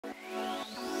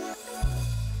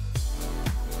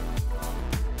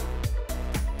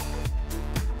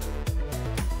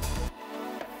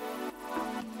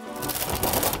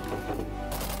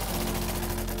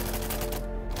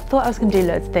thought I was going to do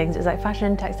loads of things. It was like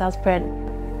fashion, textiles, print.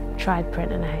 Tried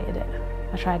print and I hated it.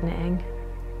 I tried knitting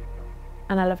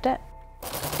and I loved it.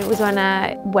 It was when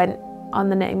I went on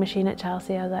the knitting machine at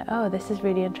Chelsea, I was like, oh, this is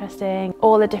really interesting.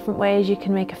 All the different ways you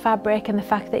can make a fabric, and the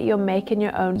fact that you're making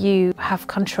your own, you have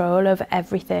control over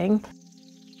everything.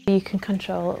 You can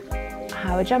control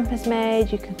how a jumper's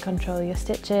made, you can control your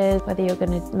stitches, whether you're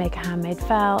going to make a handmade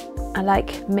felt. I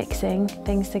like mixing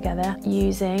things together,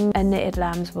 using a knitted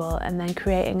lamb's wool and then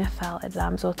creating a felted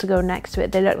lamb's wool to go next to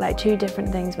it. They look like two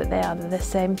different things, but they're the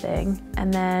same thing.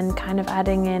 And then kind of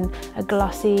adding in a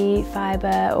glossy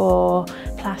fibre or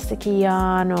plasticky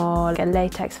yarn or a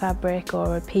latex fabric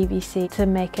or a PVC to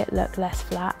make it look less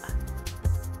flat.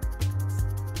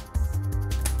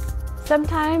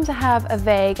 Sometimes I have a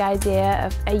vague idea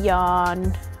of a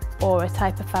yarn or a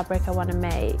type of fabric I want to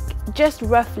make. Just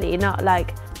roughly, not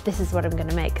like this is what I'm going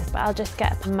to make, but I'll just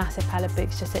get a massive pile of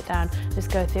books to sit down,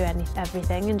 just go through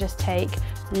everything and just take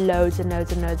loads and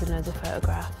loads and loads and loads of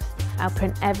photographs. I'll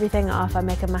print everything off, I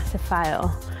make a massive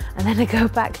file, and then I go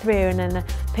back through and then I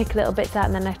pick little bits out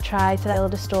and then I try to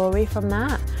build a story from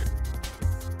that.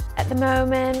 At the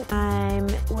moment I'm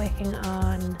working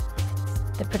on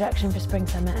the production for spring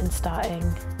summer and starting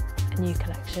a new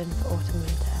collection for autumn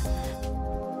winter.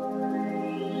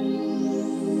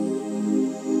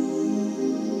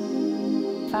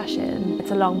 Fashion, it's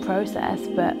a long process,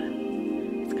 but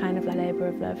it's kind of a labour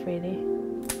of love really.